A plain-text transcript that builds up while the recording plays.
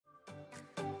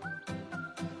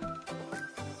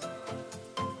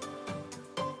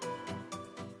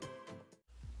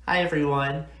Hi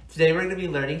everyone! Today we're going to be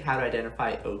learning how to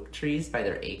identify oak trees by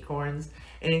their acorns.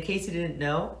 And in case you didn't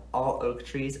know, all oak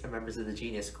trees are members of the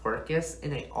genus Quercus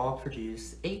and they all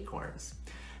produce acorns.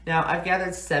 Now I've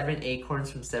gathered 7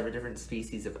 acorns from 7 different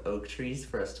species of oak trees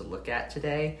for us to look at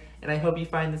today, and I hope you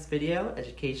find this video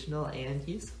educational and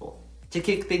useful. To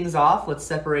kick things off, let's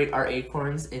separate our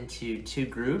acorns into 2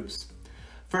 groups.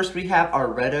 First we have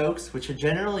our red oaks, which are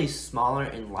generally smaller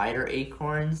and lighter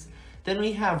acorns. Then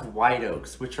we have white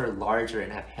oaks, which are larger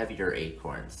and have heavier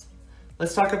acorns.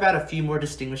 Let's talk about a few more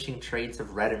distinguishing traits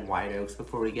of red and white oaks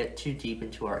before we get too deep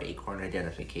into our acorn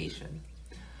identification.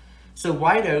 So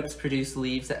white oaks produce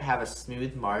leaves that have a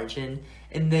smooth margin,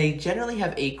 and they generally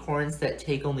have acorns that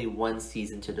take only 1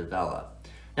 season to develop.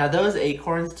 Now those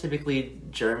acorns typically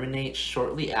germinate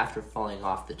shortly after falling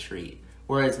off the tree,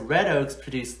 whereas red oaks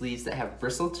produce leaves that have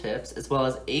bristle tips as well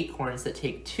as acorns that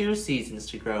take 2 seasons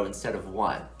to grow instead of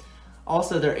 1.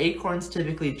 Also, their acorns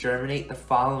typically germinate the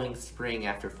following spring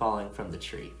after falling from the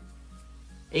tree.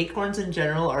 Acorns in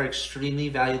general are extremely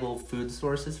valuable food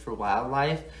sources for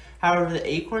wildlife. However, the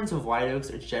acorns of white oaks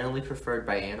are generally preferred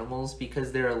by animals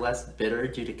because they are less bitter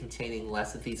due to containing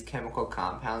less of these chemical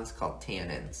compounds called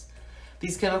tannins.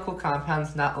 These chemical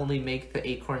compounds not only make the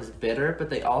acorns bitter, but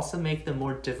they also make them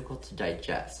more difficult to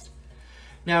digest.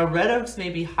 Now, red oaks may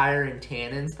be higher in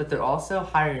tannins, but they're also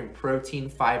higher in protein,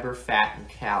 fiber, fat, and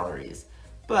calories.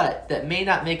 But that may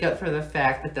not make up for the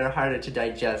fact that they're harder to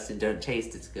digest and don't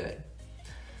taste as good.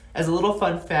 As a little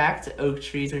fun fact, oak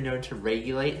trees are known to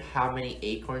regulate how many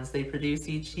acorns they produce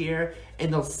each year,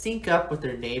 and they'll sync up with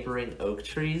their neighboring oak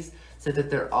trees so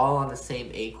that they're all on the same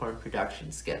acorn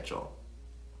production schedule.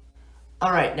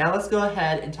 Alright, now let's go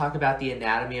ahead and talk about the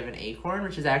anatomy of an acorn,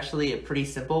 which is actually a pretty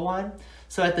simple one.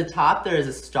 So at the top there is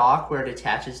a stalk where it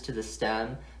attaches to the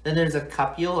stem, then there's a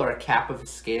cupule or a cap of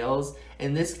scales,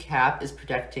 and this cap is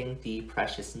protecting the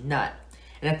precious nut.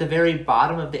 And at the very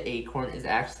bottom of the acorn is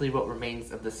actually what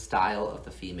remains of the style of the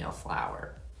female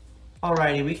flower.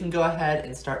 Alrighty, we can go ahead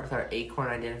and start with our acorn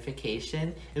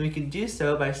identification, and we can do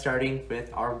so by starting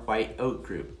with our white oak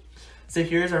group. So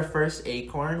here's our first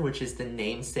acorn, which is the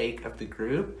namesake of the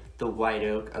group, the white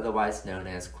oak, otherwise known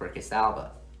as Quercus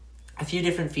alba. A few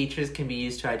different features can be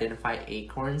used to identify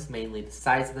acorns, mainly the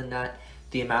size of the nut,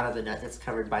 the amount of the nut that's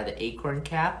covered by the acorn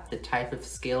cap, the type of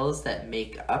scales that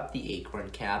make up the acorn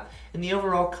cap, and the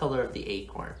overall color of the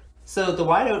acorn. So the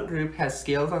white oak group has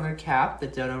scales on their cap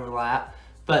that don't overlap,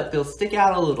 but they'll stick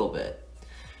out a little bit.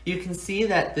 You can see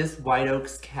that this white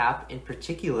oak's cap in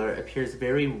particular appears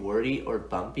very warty or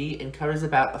bumpy and covers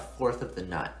about 1/4 of the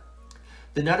nut.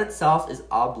 The nut itself is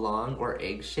oblong or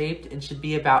egg-shaped and should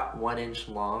be about 1 inch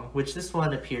long, which this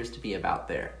one appears to be about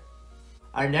there.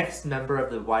 Our next member of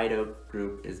the white oak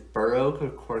group is Burrow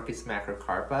Corkus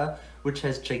macrocarpa, which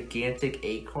has gigantic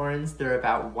acorns. They're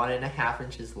about 1.5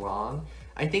 inches long.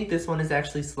 I think this one is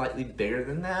actually slightly bigger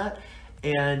than that.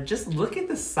 And just look at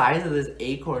the size of this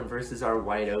acorn versus our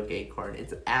white oak acorn.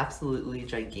 It's absolutely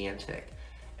gigantic.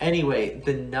 Anyway,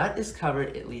 the nut is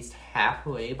covered at least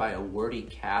halfway by a warty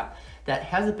cap that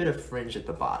has a bit of fringe at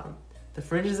the bottom. The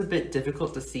fringe is a bit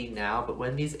difficult to see now, but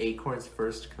when these acorns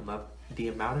first come up, the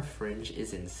amount of fringe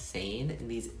is insane and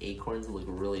these acorns look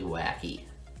really wacky.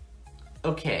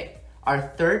 Okay, our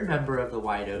third member of the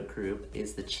white oak group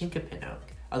is the Chinkapin Oak,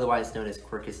 otherwise known as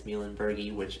Quercus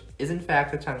muehlenbergii, which is in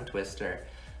fact a tongue twister.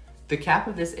 The cap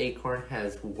of this acorn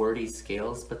has warty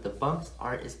scales, but the bumps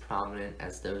aren't as prominent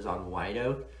as those on white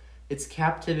oak. Its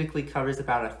cap typically covers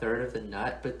about 1/3 of the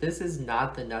nut, but this is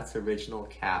not the nut's original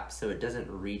cap, so it doesn't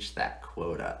reach that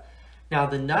quota. Now,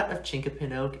 the nut of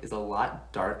Chinkapin Oak is a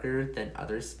lot darker than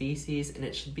other species, and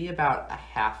it should be about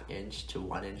 1/2 inch to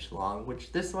 1 inch long,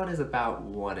 which this one is about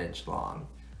 1 inch long.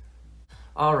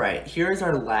 Alright, here's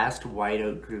our last white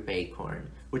oak group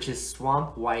acorn, which is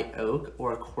swamp white oak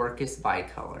or Quercus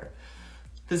bicolor.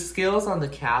 The scales on the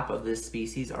cap of this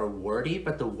species are warty,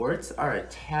 but the warts are a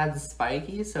tad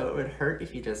spiky, so it would hurt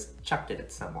if you just chucked it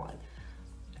at someone.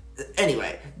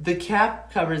 Anyway, the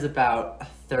cap covers about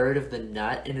 1/3 of the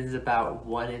nut and is about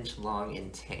 1 inch long in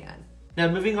tan. Now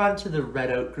moving on to the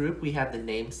red oak group, we have the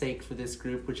namesake for this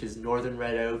group, which is northern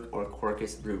red oak or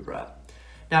Quercus rubra.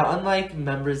 Now, unlike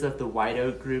members of the white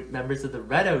oak group, members of the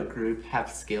red oak group have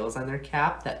scales on their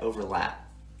cap that overlap.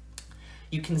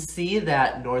 You can see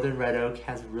that northern red oak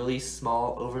has really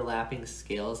small overlapping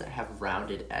scales that have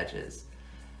rounded edges.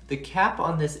 The cap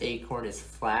on this acorn is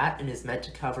flat and is meant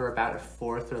to cover about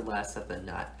 1/4 or less of the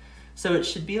nut. So it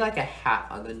should be like a hat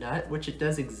on the nut, which it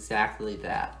does exactly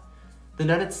that. The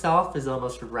nut itself is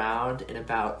almost round and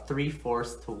about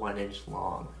 3/4 to 1 inch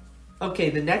long.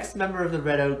 Okay, the next member of the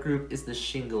red oak group is the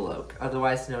Shingle Oak,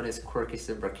 otherwise known as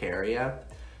Quercus imbricaria.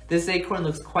 This acorn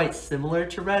looks quite similar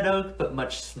to red oak, but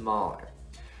much smaller.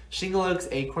 Shingle Oak's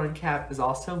acorn cap is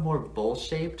also more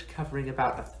bowl-shaped, covering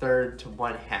about 1/3 to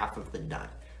 1/2 of the nut,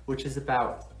 which is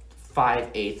about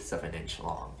 5/8 of an inch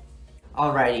long.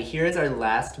 Alrighty, here is our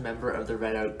last member of the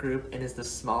red oak group and is the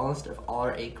smallest of all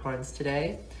our acorns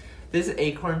today. This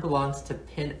acorn belongs to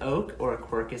pin oak, or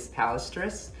Quercus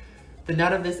palustris. The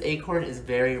nut of this acorn is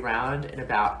very round and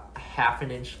about 1/2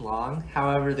 inch long.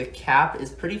 However, the cap is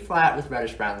pretty flat with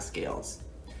reddish-brown scales.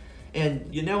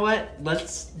 And you know what?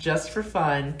 Let's, just for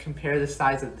fun, compare the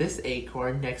size of this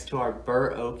acorn next to our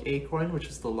Burrow Oak acorn, which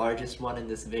was the largest one in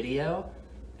this video.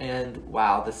 And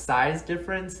wow, the size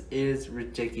difference is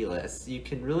ridiculous. You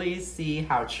can really see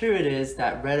how true it is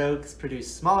that red oaks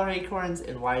produce smaller acorns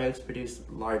and white oaks produce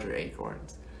larger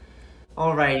acorns.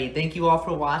 Alrighty, thank you all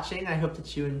for watching. I hope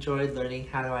that you enjoyed learning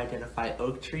how to identify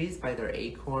oak trees by their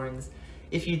acorns.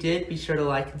 If you did, be sure to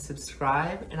like and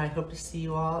subscribe, and I hope to see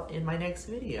you all in my next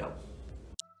video.